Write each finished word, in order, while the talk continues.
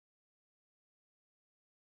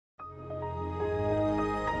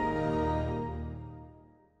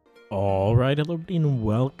Alright, hello everybody, and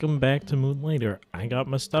welcome back to Moonlighter. I got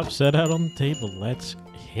my stuff set out on the table. Let's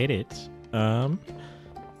hit it.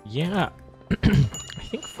 Yeah. I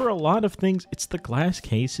think for a lot of things, it's the glass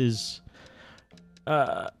cases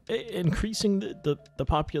increasing the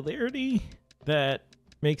popularity that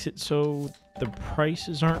makes it so the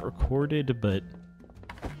prices aren't recorded, but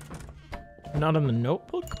not on the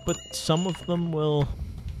notebook, but some of them will.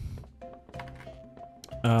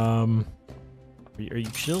 Are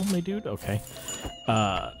you chill, my dude? Okay.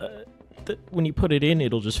 When you put it in,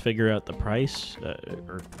 it'll just figure out the price,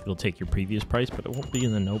 or it'll take your previous price, but it won't be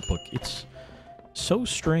in the notebook. It's so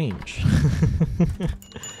strange.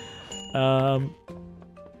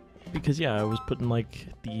 Because yeah, I was putting like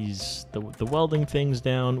the welding things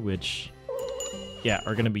down, which yeah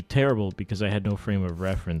are gonna be terrible because I had no frame of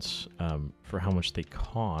reference for how much they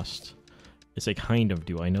cost. It's like kind of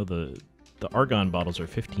do. I know the argon bottles are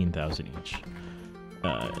 15,000 each.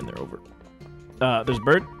 And they're over. There's a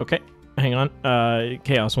bird. Okay, hang on.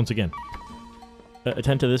 Chaos once again.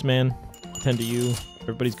 Attend to this man. Attend to you.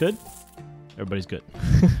 Everybody's good? Everybody's good.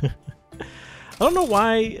 I don't know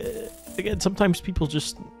why. Again, sometimes people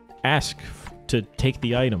just ask to take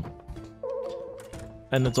the item.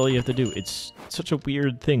 And that's all you have to do. It's such a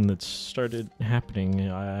weird thing that's started happening,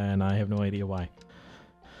 and I have no idea why.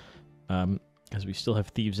 Because we still have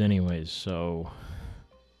thieves anyways, so...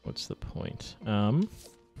 What's the point? Oh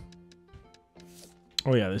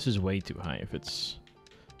yeah, this is way too high. If it's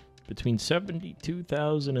between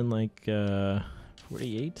 72,000 and like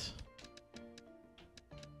 48.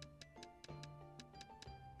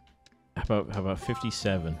 How about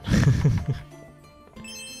 57?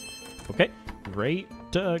 Okay, great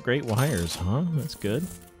wires, huh? That's good.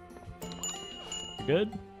 You're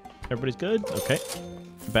good? Everybody's good? Okay.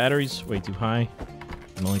 Batteries way too high.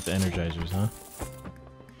 I don't like the energizers, huh?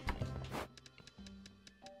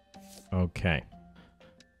 Okay.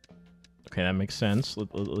 Okay, that makes sense.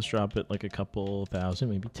 Let's drop it like a couple thousand,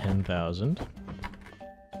 maybe 10,000.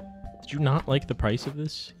 Did you not like the price of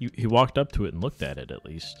this? He walked up to it and looked at it at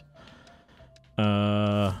least.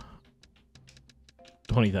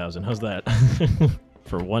 20,000. How's that?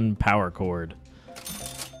 For one power cord.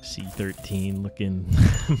 C13 looking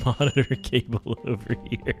monitor cable over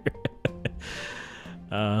here.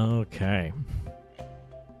 Okay.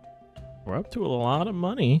 We're up to a lot of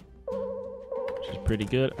money. Which is pretty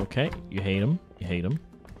good. Okay, you hate him. You hate him.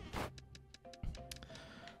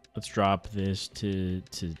 Let's drop this to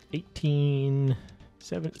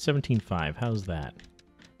 17.5. How's that?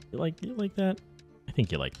 You like that? I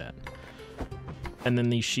think you like that. And then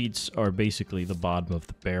these sheets are basically the bottom of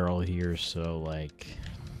the barrel here, so like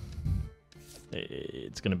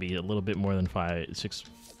it's gonna be a little bit more than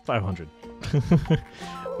 500,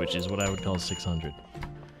 which is what I would call 600.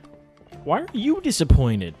 Why are you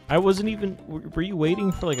disappointed? I wasn't even... Were you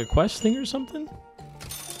waiting for like a quest thing or something?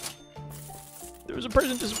 There was a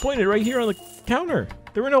person disappointed right here on the counter.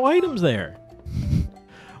 There were no items there.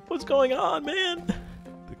 What's going on, man?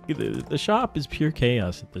 The shop is pure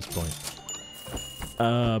chaos at this point.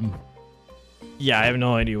 Yeah, I have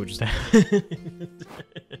no idea what just happened.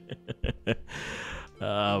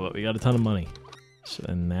 But we got a ton of money. So,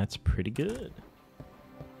 and that's pretty good.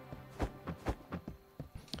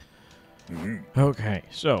 Okay,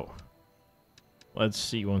 so let's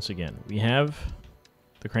see once again. We have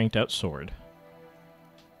the cranked out sword.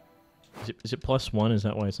 Is it +1? Is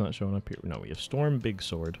that why it's not showing up here? No, we have storm big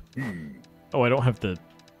sword. Oh, I don't have the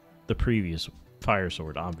previous fire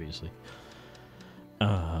sword, obviously.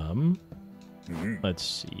 Let's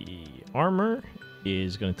see. Armor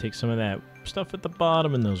is going to take some of that stuff at the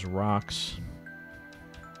bottom and those rocks.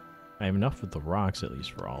 I have enough with the rocks, at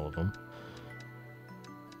least for all of them.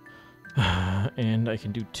 And I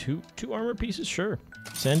can do two armor pieces, sure.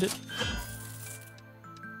 Send it.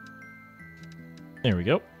 There we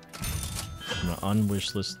go. I'm gonna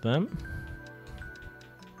unwish list them.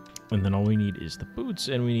 And then all we need is the boots,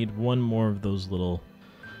 and we need one more of those little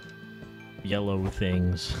yellow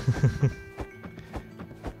things.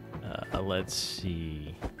 Let's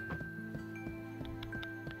see.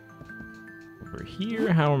 Over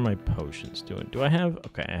here, how are my potions doing? Do I have...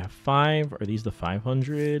 Okay, I have 5. Are these the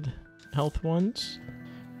 500 health ones?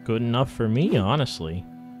 Good enough for me, honestly.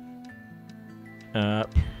 Do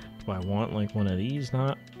I want like one of these?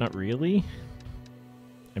 Not really.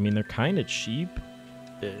 I mean, they're kind of cheap,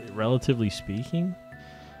 relatively speaking.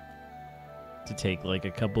 To take like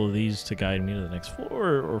a couple of these to guide me to the next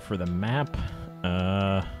floor, or for the map.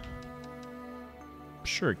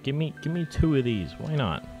 Sure, give me 2 of these. Why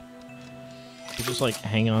not? We'll just like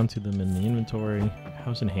hang on to them in the inventory.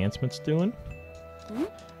 How's enhancements doing?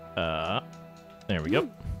 There we go.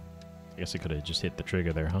 guess I could have just hit the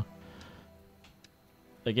trigger there, huh?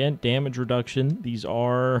 Again, damage reduction. These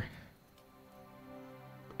are...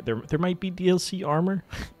 There might be DLC armor.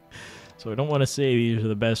 So I don't want to say these are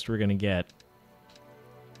the best we're going to get.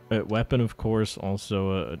 Weapon, of course,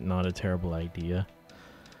 also not a terrible idea.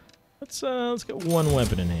 Let's get one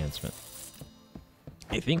weapon enhancement.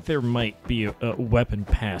 I think there might be a weapon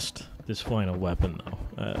past this final weapon,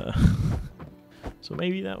 though. So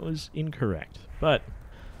maybe that was incorrect. But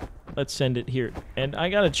let's send it here. And I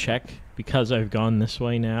gotta check, because I've gone this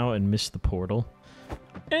way now and missed the portal.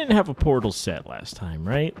 I didn't have a portal set last time,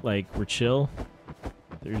 right? Like, we're chill.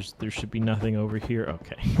 There should be nothing over here.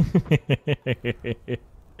 Okay.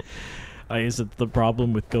 I guess it's the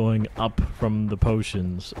problem with going up from the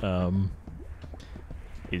potions.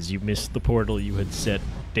 Is you missed the portal you had set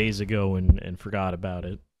days ago and forgot about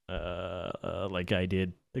it. Like I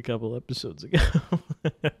did a couple episodes ago.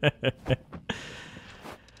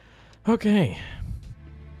 Okay.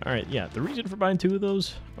 Alright, yeah, the reason for buying 2 of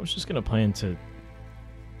those, I was just gonna plan to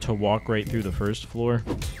walk right through the first floor.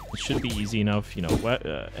 It should be easy enough, you know,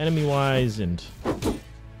 enemy-wise, and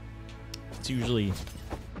it's usually...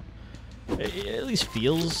 It at least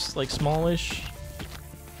feels like smallish.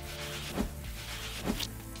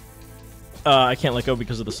 I can't let go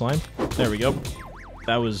because of the slime. There we go.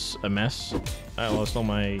 That was a mess. I lost all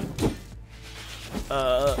my,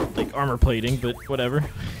 like, armor plating, but whatever.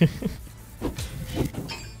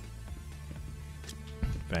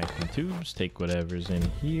 Vacuum tubes, take whatever's in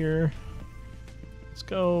here. Let's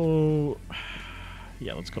go...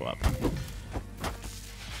 Yeah, let's go up.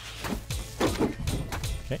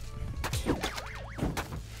 Okay.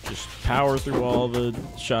 Just power through all the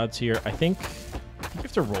shots here. I think you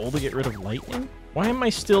have to roll to get rid of lightning? Why am I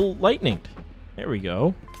still lightninged? There we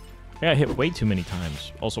go. I got hit way too many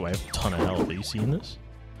times. Also, I have a ton of health. Are you seeing this?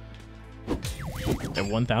 At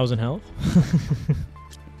 1,000 health?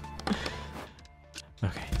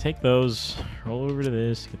 Okay, take those. Roll over to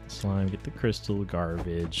this. Get the slime. Get the crystal.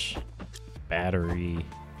 Garbage. Battery.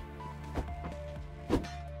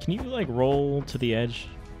 Can you, like, roll to the edge?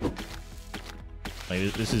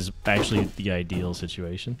 Like, this is actually the ideal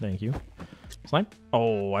situation. Thank you. Slime?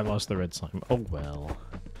 Oh, I lost the red slime. Oh, well.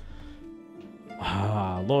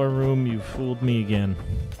 Ah, lower room, you fooled me again.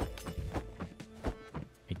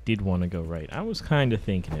 I did want to go right. I was kind of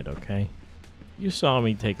thinking it, okay? You saw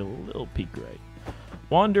me take a little peek right.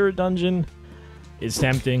 Wanderer dungeon is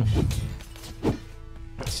tempting.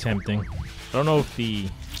 It's tempting. I don't know if the...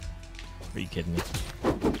 Are you kidding me?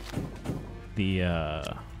 The,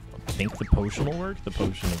 I think the potion will work. The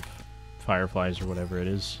potion of fireflies or whatever it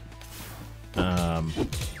is.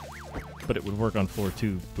 But it would work on floor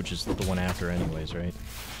 2, which is the one after anyways, right?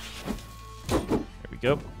 There we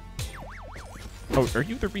go. Oh, are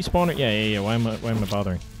you the respawner? Yeah. Why am I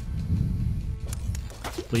bothering?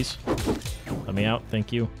 Please? Let me out,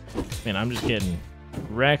 thank you. Man, I'm just getting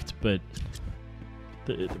wrecked, but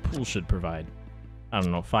the pool should provide, I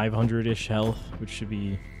don't know, 500-ish health, which should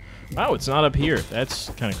be... Wow, it's not up here. That's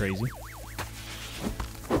kind of crazy.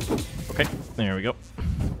 Okay, there we go.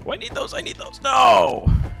 Oh, I need those, I need those. No!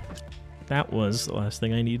 That was the last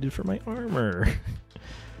thing I needed for my armor.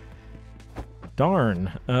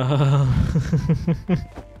 Darn.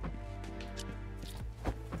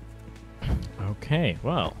 Okay,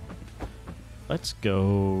 well. Let's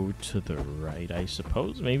go to the right, I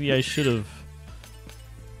suppose. Maybe I should have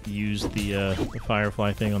used the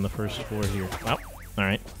firefly thing on the first floor here. Oh,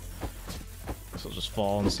 alright. Guess I'll just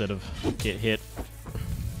fall instead of get hit.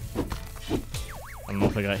 I don't know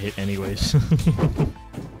if I got hit anyways.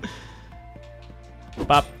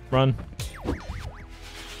 Bop, run.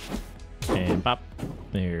 And bop.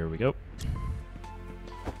 There we go.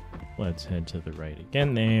 Let's head to the right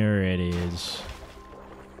again. There it is.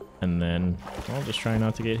 And then I'll just try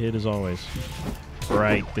not to get hit as always.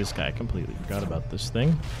 Right, this guy. Completely forgot about this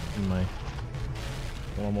thing in my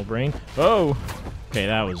normal brain. Oh! Okay,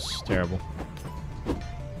 that was terrible.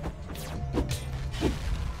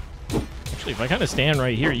 Actually, if I kind of stand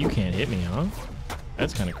right here, you can't hit me, huh?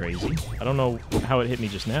 That's kind of crazy. I don't know how it hit me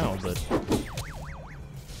just now, but...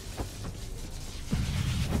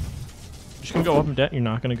 Just gonna go up and down. You're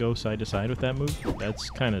not gonna go side to side with that move?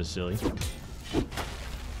 That's kind of silly.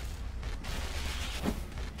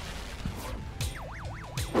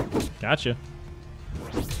 Gotcha.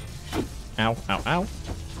 Ow, ow, ow.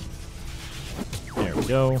 There we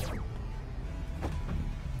go.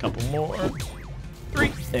 Couple more. 3.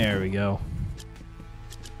 There we go.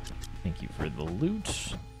 Thank you for the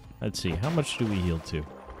loot. Let's see, how much do we heal to?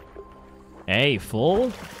 Hey,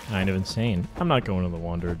 full? Kind of insane. I'm not going to the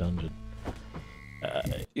Wanderer dungeon.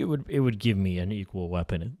 it would give me an equal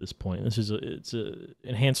weapon at this point. This is it's a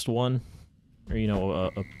enhanced one, or you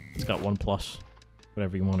know, it's got 1+,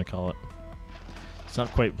 whatever you want to call it. It's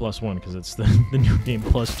not quite +1 because it's the new game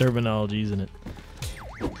plus terminology, isn't it?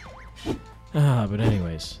 But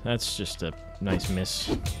anyways, that's just a nice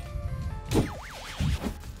miss. Okay,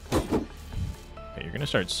 you're gonna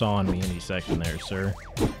start sawing me any second there, sir.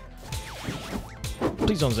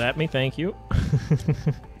 Please don't zap me, thank you.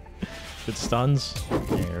 Good stuns.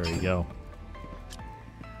 There we go.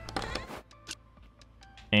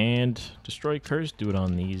 And destroy curse, do it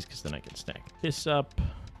on these, because then I can stack this up.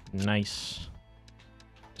 Nice.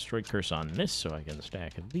 Destroy curse on this, so I can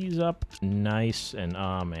stack these up. Nice. And,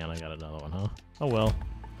 oh man, I got another one, huh? Oh well.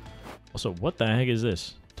 Also, what the heck is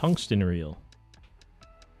this? Tungsten reel.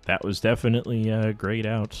 That was definitely grayed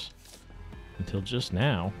out. Until just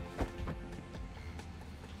now.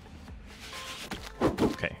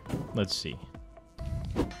 Okay, let's see.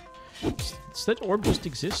 Does that orb just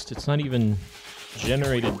exist? It's not even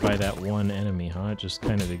generated by that one enemy, huh? It just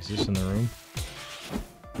kind of exists in the room.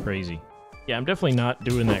 Crazy. Yeah, I'm definitely not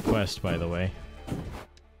doing that quest, by the way.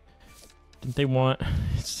 Didn't they want...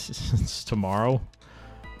 It's tomorrow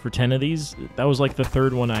for 10 of these? That was like the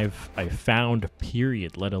third one I've found,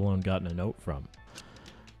 period, let alone gotten a note from.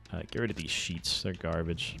 Get rid of these sheets. They're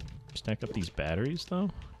garbage. Stack up these batteries, though.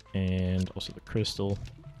 And also the crystal.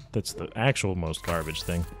 That's the actual most garbage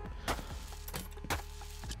thing.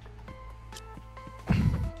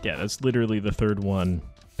 Yeah, that's literally the third one,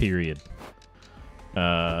 period.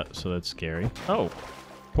 So that's scary. Oh,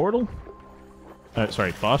 portal?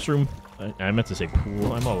 Sorry, boss room. I meant to say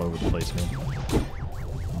pool. I'm all over the place, man.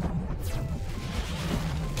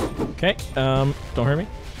 Okay, don't hurt me.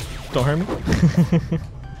 Don't hurt me.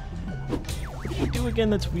 What do you do again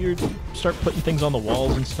that's weird? Start putting things on the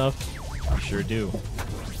walls and stuff? I sure do.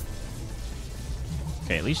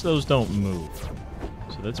 Okay, at least those don't move.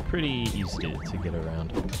 So that's pretty easy to get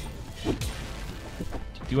around.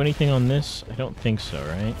 Do anything on this? I don't think so,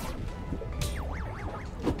 right?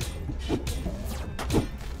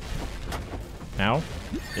 Ow.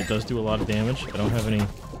 It does do a lot of damage. I don't have any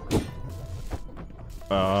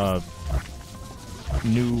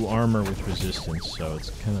new armor with resistance, so it's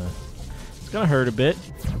gonna hurt a bit.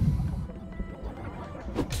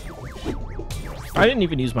 I didn't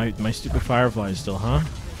even use my stupid fireflies still, huh?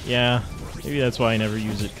 Yeah, maybe that's why I never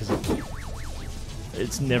use it, because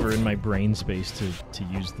it's never in my brain space to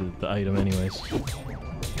use the item anyways.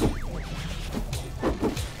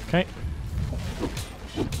 Okay.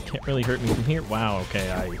 Can't really hurt me from here. Wow,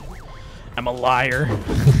 okay, I'm a liar.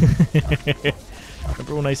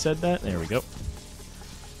 Remember when I said that? There we go.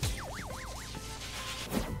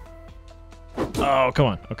 Oh, come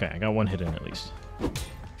on. Okay, I got one hit in at least.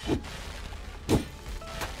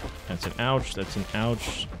 That's an ouch. That's an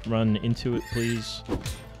ouch. Run into it, please.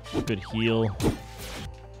 Good heal.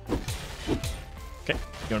 Okay,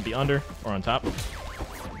 you want to be under or on top?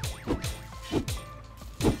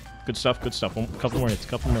 Good stuff, good stuff. Couple more hits,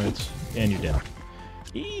 and you're dead.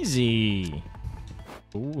 Easy!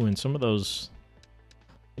 Ooh, and some of those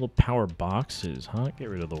little power boxes, huh? Get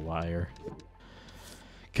rid of the wire.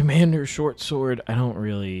 Commander short sword, I don't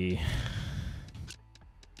really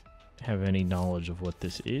have any knowledge of what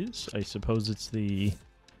this is. I suppose it's the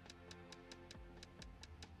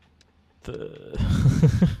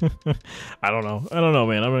I don't know,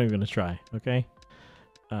 man. I'm not even gonna try, okay?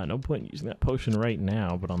 No point in using that potion right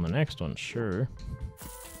now, but on the next one, sure.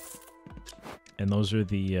 And those are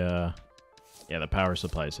the the power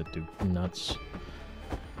supplies that do nuts.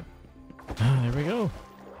 There we go.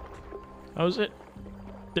 That was it.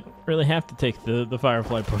 Didn't really have to take the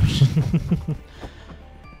firefly potion.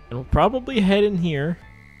 And we'll probably head in here,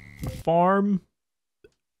 farm,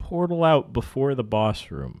 portal out before the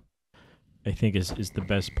boss room. I think is the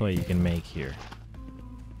best play you can make here.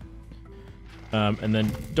 And then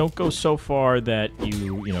don't go so far that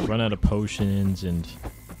you run out of potions and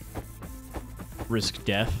risk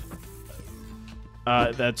death.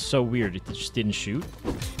 That's so weird. It just didn't shoot.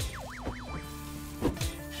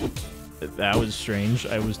 That was strange.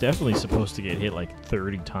 I was definitely supposed to get hit like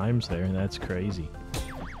 30 times there. That's crazy.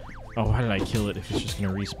 Oh, why did I kill it if it's just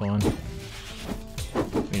gonna respawn?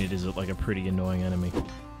 I mean, it is like a pretty annoying enemy.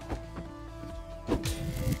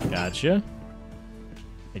 Gotcha.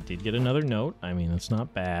 I did get another note. I mean, that's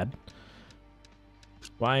not bad.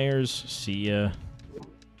 Wires, see ya.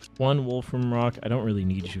 One Wolfram Rock. I don't really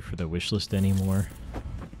need you for the wish list anymore.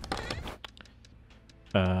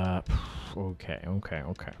 Okay.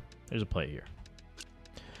 There's a play here.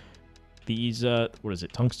 These, what is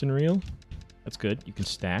it? Tungsten reel? That's good. You can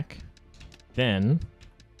stack. Then,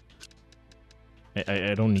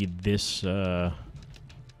 I don't need this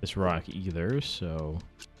this rock either, so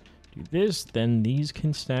do this, then these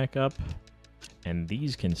can stack up, and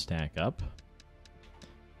these can stack up.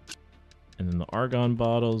 And then the argon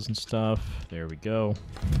bottles and stuff. There we go.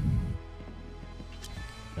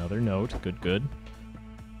 Another note. Good, good.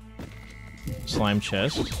 Slime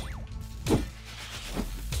chest.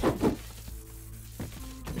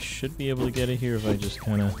 I should be able to get it here if I just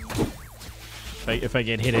kind of... If I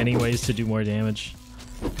get hit anyways to do more damage.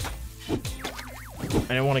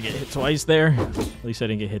 I didn't want to get hit twice there. At least I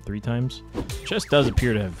didn't get hit 3 times. Chest does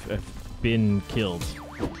appear to have been killed,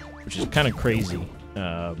 which is kind of crazy.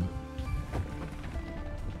 Because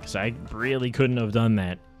I really couldn't have done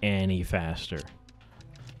that any faster.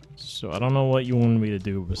 So I don't know what you want me to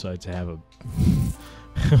do besides have a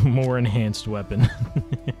more enhanced weapon.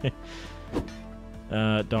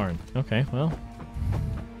 Darn. Okay, well.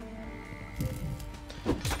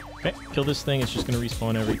 Okay, kill this thing. It's just going to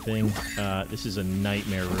respawn everything. This is a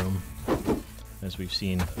nightmare room, as we've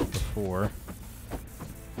seen before.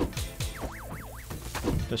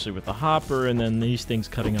 Especially with the hopper, and then these things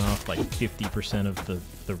cutting off like 50% of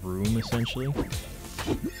the room, essentially.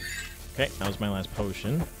 Okay, that was my last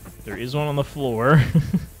potion. There is one on the floor.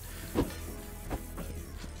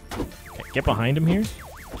 Okay, get behind him here.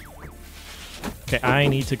 Okay, I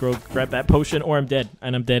need to go grab that potion or I'm dead,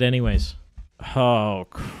 and I'm dead anyways. Oh,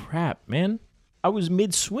 crap, man. I was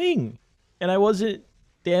mid-swing, and I wasn't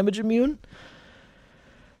damage immune?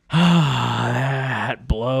 Ah, that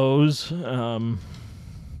blows. Alright,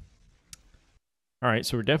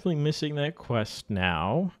 so we're definitely missing that quest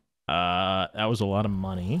now. That was a lot of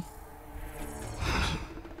money.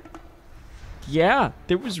 Yeah,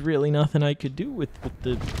 there was really nothing I could do with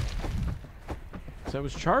the... Because I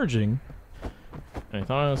was charging. And I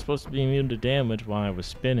thought I was supposed to be immune to damage while I was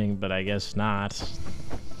spinning, but I guess not.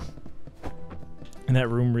 And that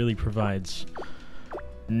room really provides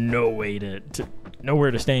no way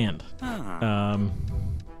nowhere to stand.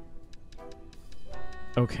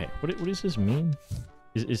 Okay, what does this mean?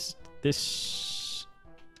 Is this...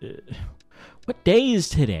 what day is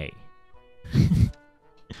today?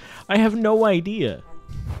 I have no idea.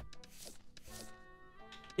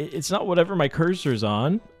 It's not whatever my cursor's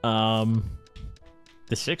on.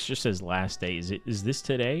 The 6 just says last day. Is this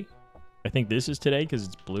today? I think this is today because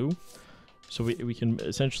it's blue. So we can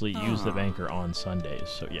essentially use the banker on Sundays.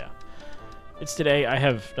 So yeah, it's today. I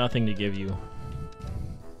have nothing to give you.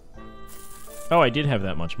 Oh, I did have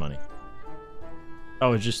that much money.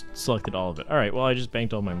 Oh, it just selected all of it. All right, well, I just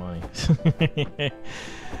banked all my money.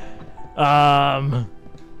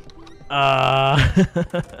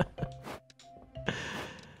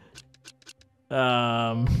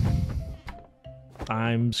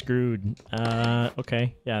 I'm screwed.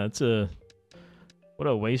 Okay. Yeah, that's what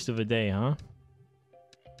a waste of a day, huh?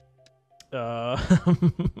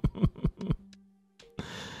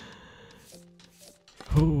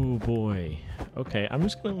 Oh boy. Okay, I'm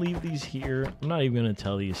just gonna leave these here. I'm not even gonna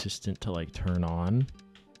tell the assistant to like turn on.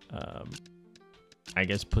 I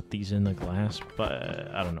guess put these in the glass, but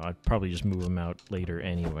I don't know. I'd probably just move them out later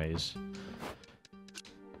anyways.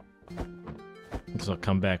 Because I'll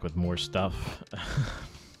come back with more stuff.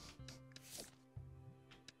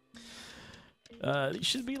 These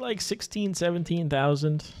should be like 16,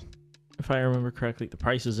 17,000. If I remember correctly. The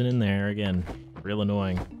price isn't in there. Again, real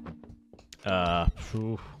annoying.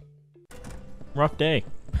 Rough day.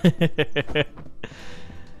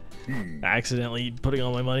 Accidentally putting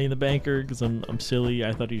all my money in the banker because I'm silly.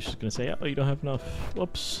 I thought he was just gonna say, oh, you don't have enough.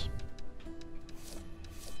 Whoops.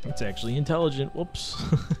 It's actually intelligent. Whoops.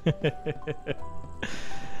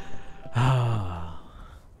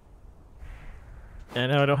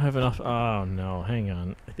 And I don't have enough. Oh no, hang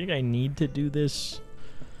on. I think I need to do this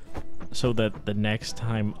so that the next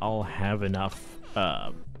time I'll have enough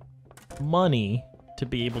money to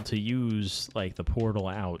be able to use like the portal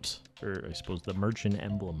out, or I suppose the merchant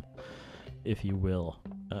emblem, if you will.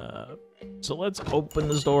 So let's open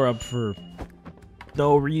this door up for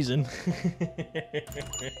no reason.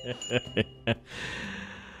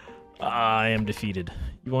 I am defeated.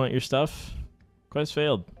 You want your stuff? Quest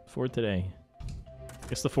failed. For today. I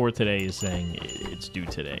guess the for today is saying it's due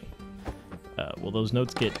today. Will those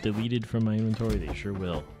notes get deleted from my inventory? They sure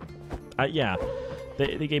will. Yeah.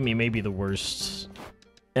 They gave me maybe the worst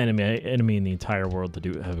enemy in the entire world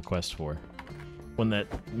to have a quest for. One that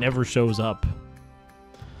never shows up.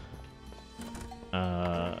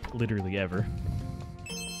 Literally ever.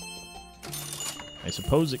 I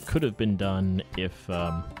suppose it could have been done if,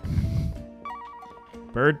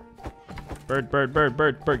 Bird,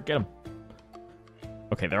 get him.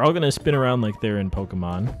 Okay, they're all gonna spin around like they're in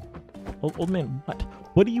Pokemon. Old man, what?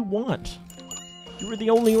 What do you want? You were the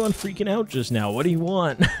only one freaking out just now. What do you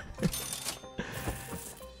want?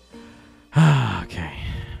 Okay.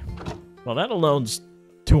 Well, that alone's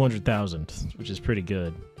 200,000, which is pretty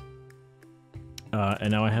good.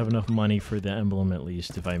 And now I have enough money for the emblem at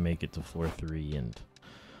least if I make it to floor 3,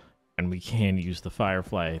 and we can use the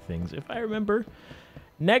Firefly things if I remember.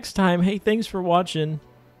 Next time, hey, thanks for watching.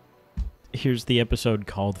 Here's the episode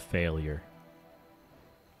called Failure.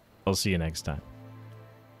 I'll see you next time.